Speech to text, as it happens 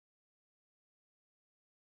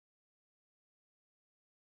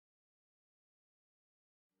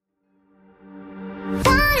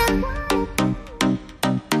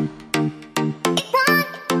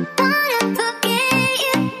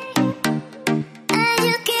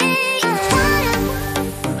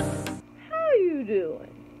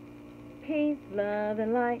love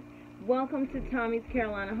and light. Welcome to Tommy's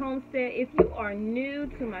Carolina Homestead. If you are new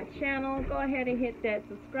to my channel, go ahead and hit that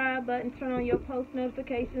subscribe button, turn on your post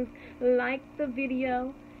notifications, like the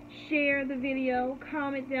video, share the video,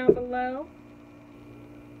 comment down below.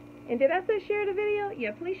 And did I say share the video?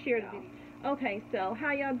 Yeah, please share the video. Okay, so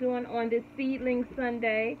how y'all doing on this Seedling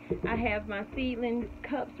Sunday? I have my Seedling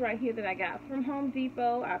cups right here that I got from Home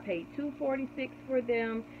Depot. I paid $2.46 for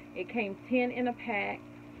them. It came 10 in a pack.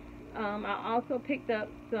 I also picked up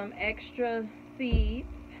some extra seeds.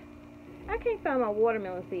 I can't find my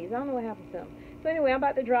watermelon seeds. I don't know what happened to them. So anyway, I'm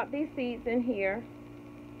about to drop these seeds in here.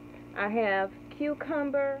 I have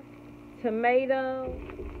cucumber, tomato,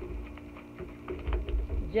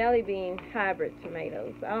 jelly bean hybrid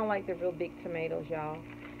tomatoes. I don't like the real big tomatoes, y'all.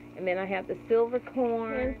 And then I have the silver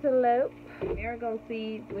corn, cantaloupe, marigold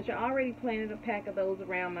seeds, which I already planted a pack of those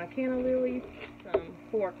around my canna lilies.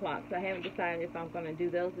 4 o'clock, so I haven't decided if I'm going to do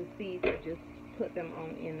those as seeds or just put them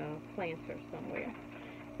on in a planter somewhere.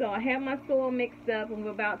 So I have my soil mixed up and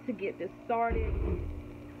we're about to get this started.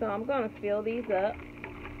 So I'm going to fill these up.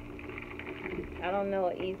 I don't know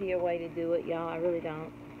an easier way to do it, y'all. I really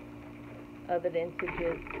don't. Other than to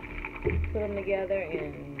just put them together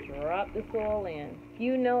and drop the soil in. If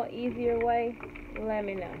you know an easier way, let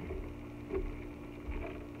me know.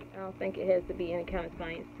 I don't think it has to be any kind of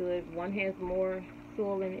science to it. One has more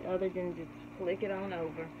soil in the other than just flick it on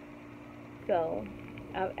over. So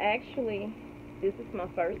I've actually, this is my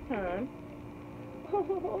first time.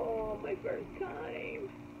 Oh, my first time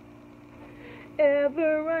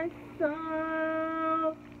ever I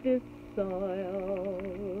saw this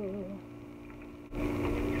soil.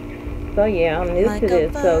 So yeah, I'm new to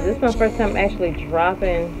this. So this is my first time actually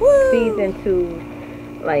dropping seeds into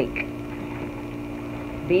like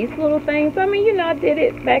these little things. I mean, you know, I did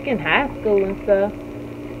it back in high school and stuff.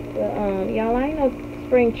 But y'all, I ain't no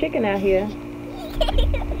spring chicken out here.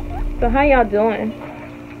 So how y'all doing?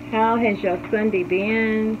 How has your Sunday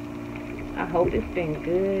been? I hope it's been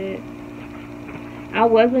good. I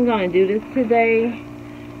wasn't gonna do this today,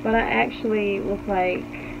 but I actually was like,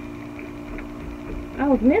 I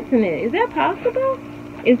was missing it. Is that possible?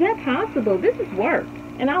 Is that possible? This is work,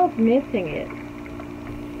 and I was missing it.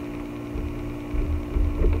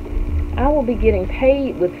 I will be getting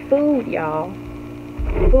paid with food, y'all.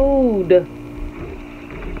 Food. And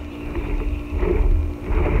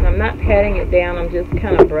I'm not patting it down. I'm just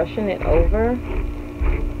kind of brushing it over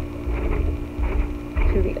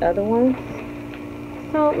to the other ones.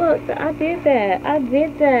 So look, I did that. I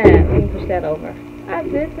did that. Let me push that over. I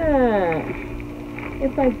did that.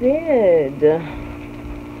 Yes, I did.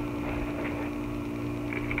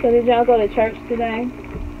 So did y'all go to church today?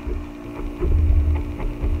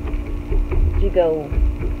 Did you go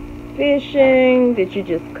fishing? Did you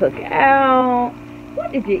just cook out?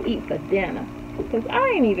 What did you eat for dinner? Because I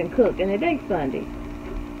ain't even cooked, and today's Sunday.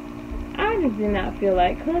 I just did not feel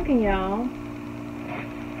like cooking, y'all.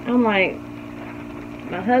 I'm like,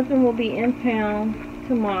 my husband will be in town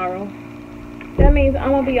tomorrow. That means I'm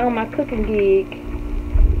going to be on my cooking gig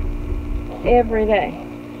every day.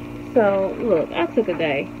 So, look, I took a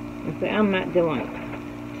day and said, I'm not doing it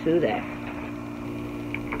today.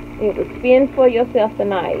 It was spend for yourself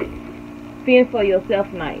tonight. Spend for yourself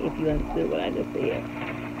tonight, if you understood what I just said.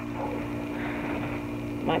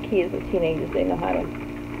 My kids are teenagers. They know how to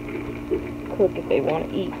cook if they want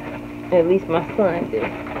to eat. At least my son do.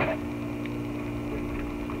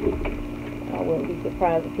 I wouldn't be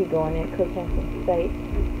surprised if he go in there cooking some steak.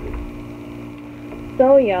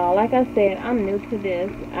 So y'all, like I said, I'm new to this.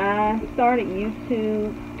 I started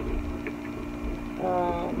YouTube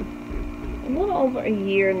a little over a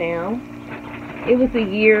year now. It was a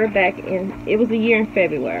year in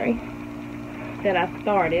February that I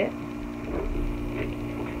started.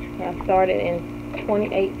 I started in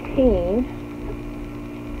 2018,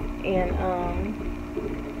 and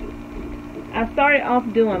I started off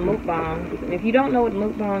doing mukbangs. And if you don't know what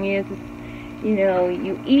mukbang is, it's, you know,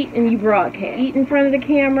 you eat and you broadcast. Eat in front of the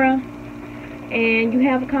camera, and you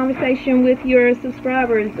have a conversation with your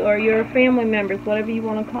subscribers or your family members, whatever you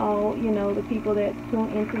want to call, you know, the people that tune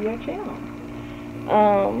into your channel.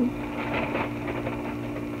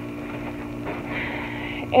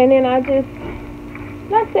 And then I just,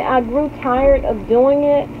 not say I grew tired of doing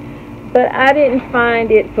it, but I didn't find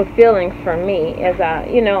it fulfilling for me. As I,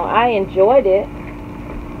 you know, I enjoyed it.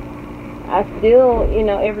 I still, you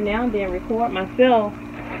know, every now and then record myself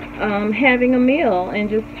having a meal and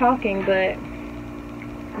just talking, but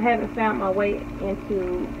I haven't found my way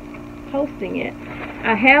into posting it.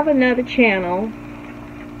 I have another channel.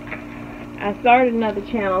 I started another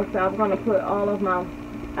channel, so I'm going to put all of my,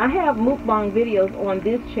 I have mukbang videos on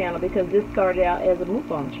this channel because this started out as a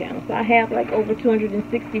mukbang channel. So I have like over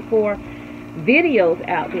 264 videos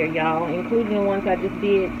out there, y'all, including the ones I just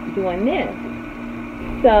did doing this.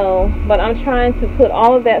 So, but I'm trying to put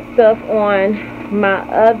all of that stuff on my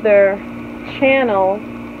other channel,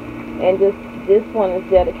 and this one is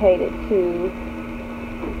dedicated to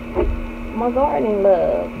my gardening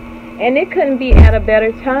love. And it couldn't be at a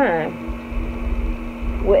better time.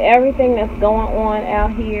 With everything that's going on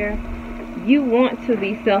out here, you want to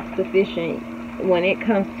be self-sufficient when it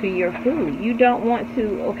comes to your food. You don't want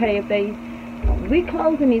to, okay, if we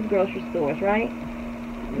closing these grocery stores, right?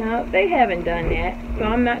 No, they haven't done that. So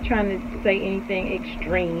I'm not trying to say anything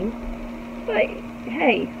extreme. But,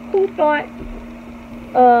 hey, who thought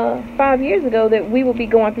 5 years ago that we would be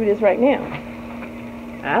going through this right now?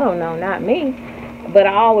 I don't know, not me. But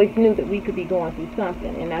I always knew that we could be going through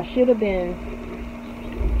something. And I should have been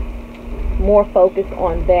more focused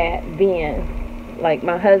on that then. Like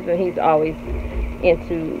my husband, he's always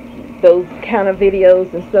into those kind of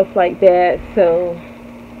videos and stuff like that. So,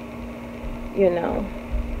 you know.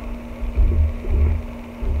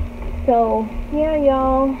 So, yeah,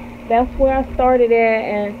 y'all. That's where I started at.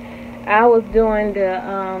 And I was doing the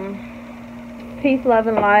Peace, Love,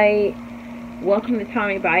 and Light, Welcome to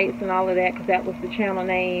Tommy Bites, and all of that, because that was the channel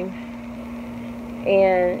name.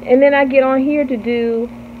 And then I get on here to do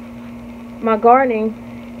my gardening,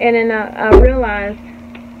 and then I realized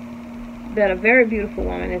that a very beautiful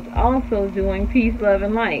woman is also doing Peace, Love,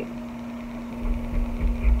 and Light.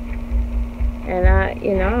 And I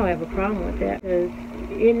don't have a problem with that, because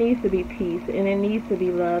it needs to be peace, and it needs to be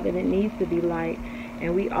love, and it needs to be light,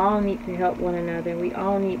 and we all need to help one another, and we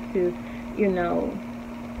all need to, you know,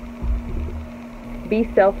 be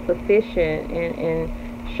self-sufficient and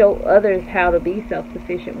show others how to be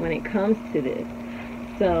self-sufficient when it comes to this.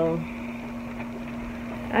 So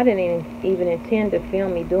I didn't even intend to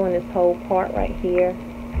film me doing this whole part right here,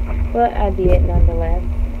 but I did nonetheless.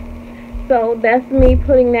 So that's me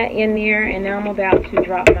putting that in there, and now I'm about to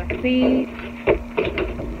drop my seeds.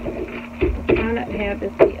 I'm trying not to have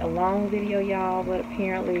this be a long video, y'all, but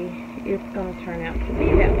apparently it's going to turn out to be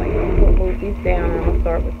that way. I'm going to move these down, and I'm going to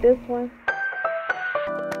start with this one.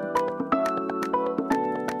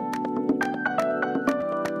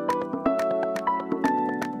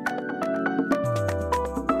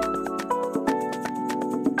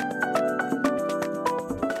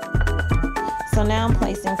 So now I'm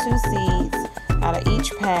placing 2 seeds out of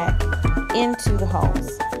each pack into the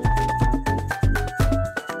holes.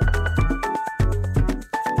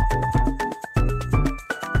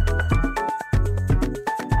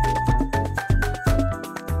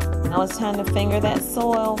 Now it's time to finger that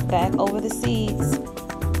soil back over the seeds.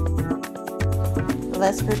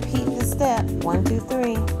 Let's repeat the step. 1, 2,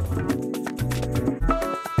 3.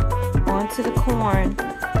 Onto the corn.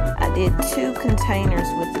 I did 2 containers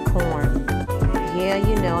with the corn. Yeah,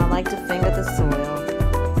 you know, I like to finger the soil.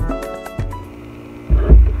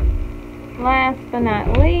 Last but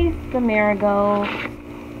not least, the marigolds.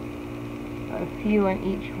 A few in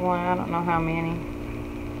each one. I don't know how many.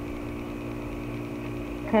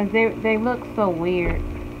 Because they look so weird.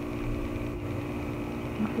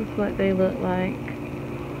 This is what they look like.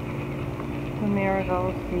 The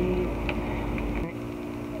marigold seeds.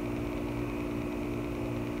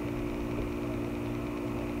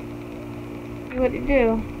 What to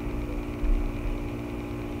do.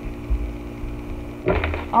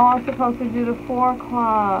 Oh, I'm supposed to do the 4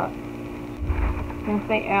 o'clock since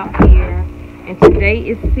they out here. And today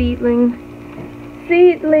is Seedling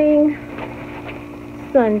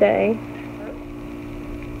Sunday.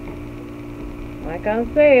 Like I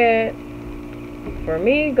said, for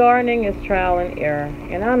me, gardening is trial and error.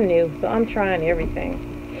 And I'm new, so I'm trying everything.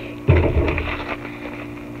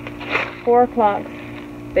 4 o'clock,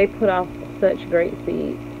 they put off such great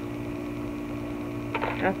seeds.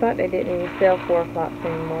 I thought they didn't even sell 4 o'clocks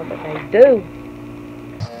anymore, but they do.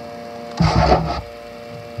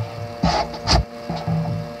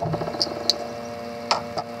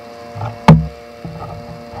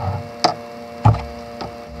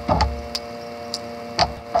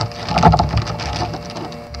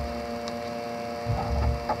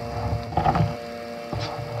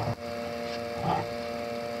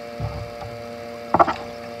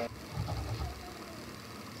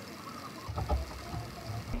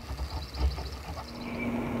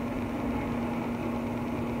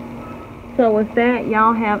 So with that,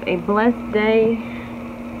 y'all have a blessed day.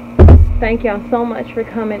 Thank y'all so much for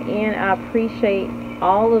coming in. I appreciate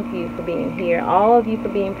all of you for being here, all of you for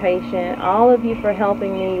being patient, all of you for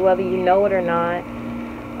helping me, whether you know it or not.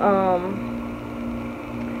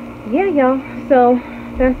 Yeah, y'all. So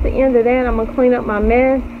that's the end of that. I'm going to clean up my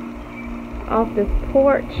mess off this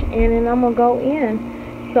porch, and then I'm going to go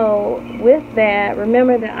in. So with that,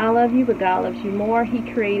 remember that I love you, but God loves you more. He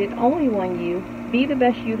created only one you. Be the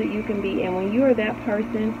best you that you can be. And when you are that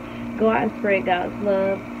person, go out and spread God's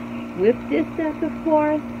love with distance, of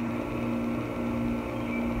course.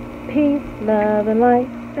 Peace, love, and light.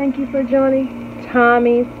 Thank you for joining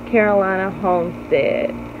Tommy's Carolina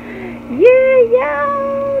Homestead. Yeah,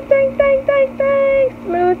 yo! Thanks.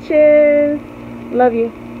 Smooches. Love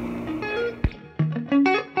you.